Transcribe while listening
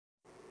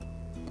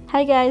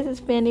Hi guys, it's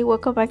Fanny.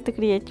 Welcome back to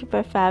Creative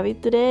by Favi.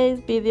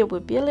 Today's video will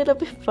be a little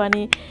bit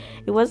funny.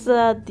 It was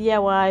a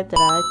DIY that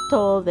I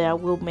thought that I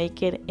will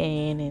make it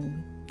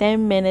in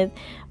 10 minutes,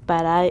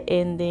 but I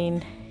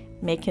ended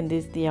making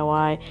this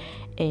DIY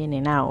in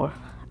an hour.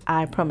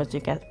 I promise you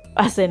guys,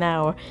 as an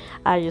hour.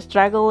 I just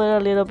struggled a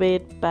little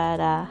bit,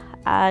 but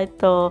I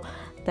thought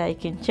that I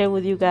can share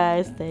with you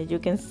guys that you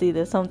can see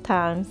that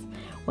sometimes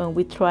when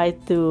we try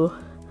to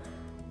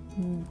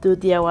do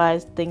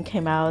DIYs, things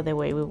came out the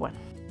way we want.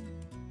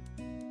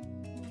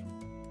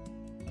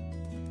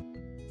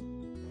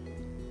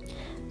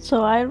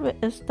 So I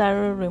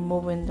started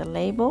removing the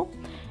label,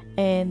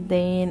 and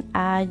then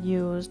I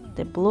used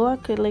the blue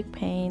acrylic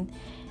paint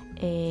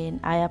and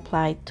I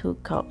applied 2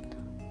 coats,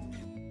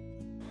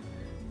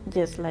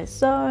 just like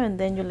so, and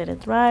then you let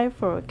it dry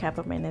for a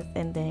couple minutes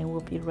and then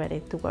we'll be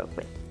ready to work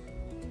with.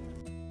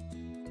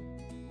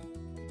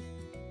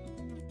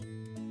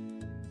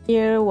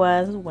 Here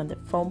was when the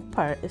fun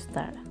part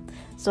started.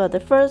 So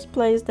the first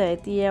place, the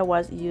idea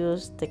was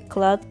use the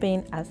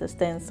Clothespin as a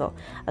stencil.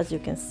 As you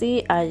can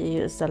see, I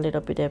used a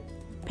little bit of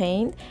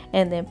paint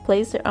and then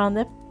place it on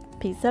the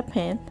piece of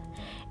paint,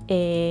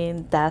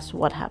 and that's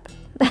what happened.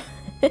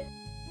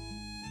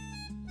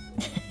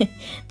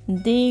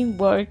 Didn't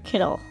work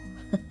at all.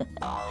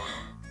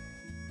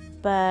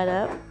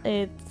 But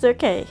it's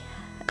okay.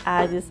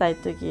 I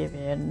decided to give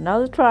it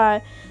another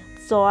try.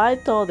 So I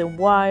thought the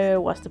wire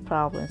was the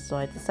problem, so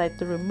I decided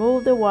to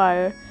remove the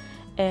wire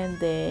and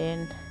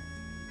then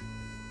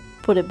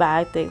put it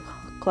back, the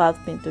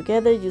clothespin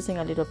together using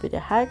a little bit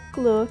of hot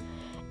glue,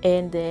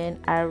 and then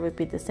I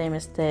repeat the same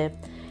step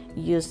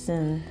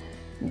using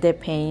the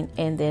paint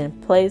and then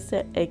place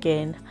it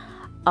again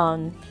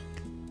on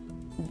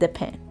the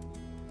pen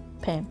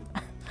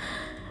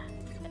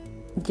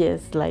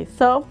just like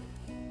so.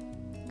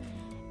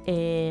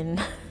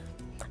 And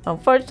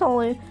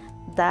unfortunately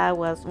that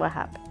was what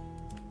happened.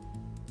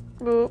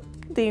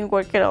 Didn't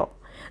work at all.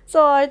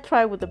 So I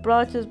tried with the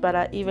brushes,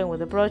 but even with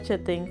the brushes,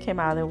 it didn't come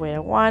out the way I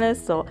wanted.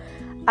 So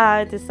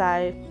I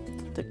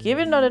decided to give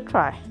it another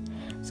try.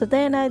 So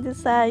then I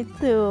decided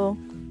to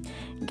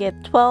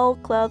get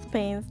 12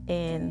 clothespins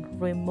and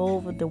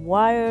remove the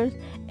wires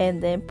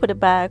and then put it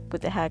back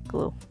with the hot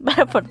glue.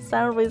 But for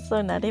some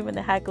reason, not even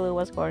the hot glue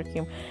was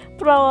working.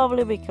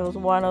 Probably because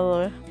one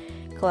of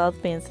the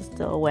clothespins is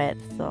still wet.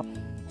 So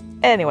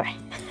anyway.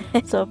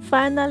 So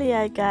finally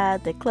I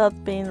got the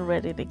clothespin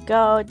ready to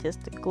go,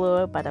 just to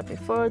glue it. But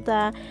before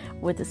that,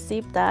 with the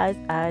zip ties,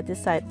 I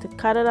decided to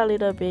cut it a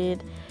little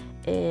bit,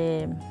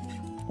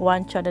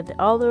 one shot at the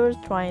other,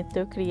 trying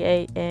to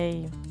create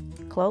a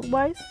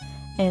clockwise,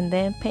 and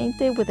then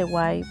paint it with the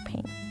white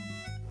paint,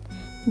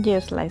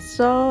 just like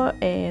so,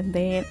 and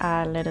then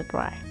I let it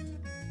dry.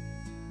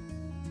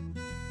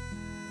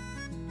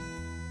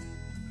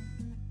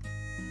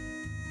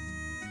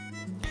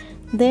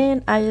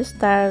 Then I just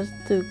started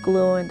to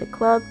glue the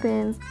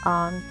clothespins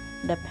on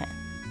the pen,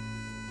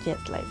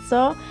 just like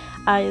so.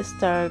 I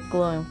started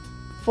gluing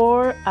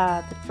 4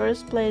 at the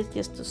first place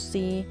just to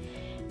see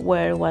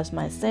where was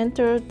my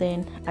center.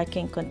 Then I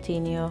can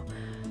continue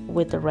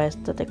with the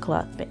rest of the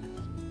clothespin.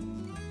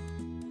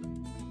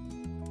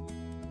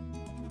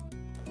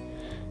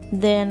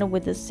 Then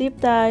with the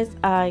zip ties,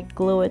 I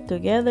glue it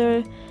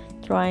together,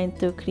 trying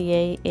to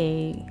create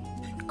a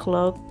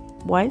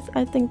clockwise,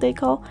 I think they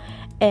call.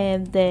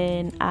 And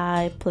then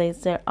I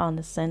place it on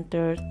the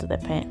center to the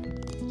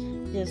pen,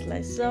 just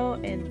like so,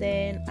 and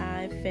then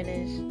I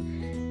finish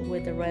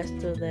with the rest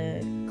of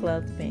the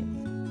clothespins.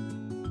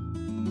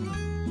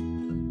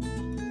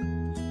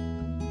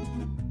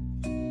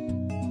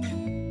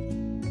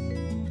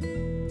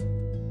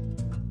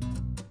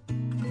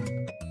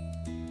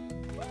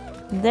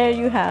 There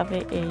you have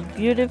it, a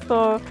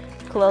beautiful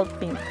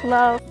clothespin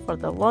cloth for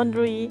the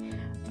laundry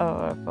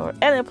or for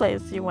any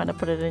place you want to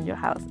put it in your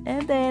house.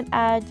 And then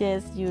I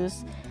just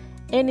use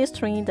any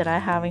string that I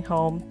have in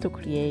home to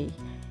create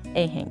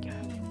a hanger.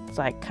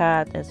 So I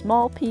cut a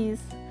small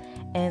piece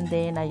and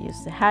then I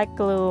use the hot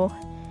glue,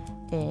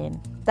 and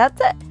that's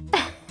it.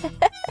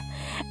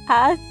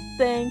 I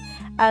think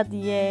at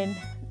the end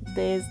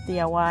this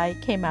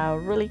DIY came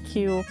out really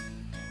cute.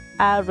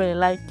 I really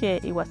like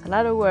it. It was a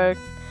lot of work,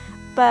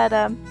 but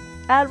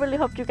I really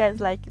hope you guys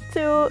like it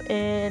too,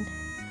 and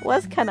it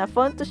was kind of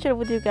fun to share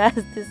with you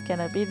guys this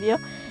kind of video.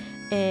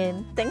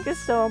 And thank you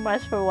so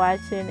much for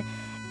watching,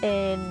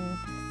 and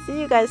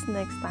see you guys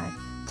next time.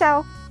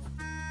 Ciao.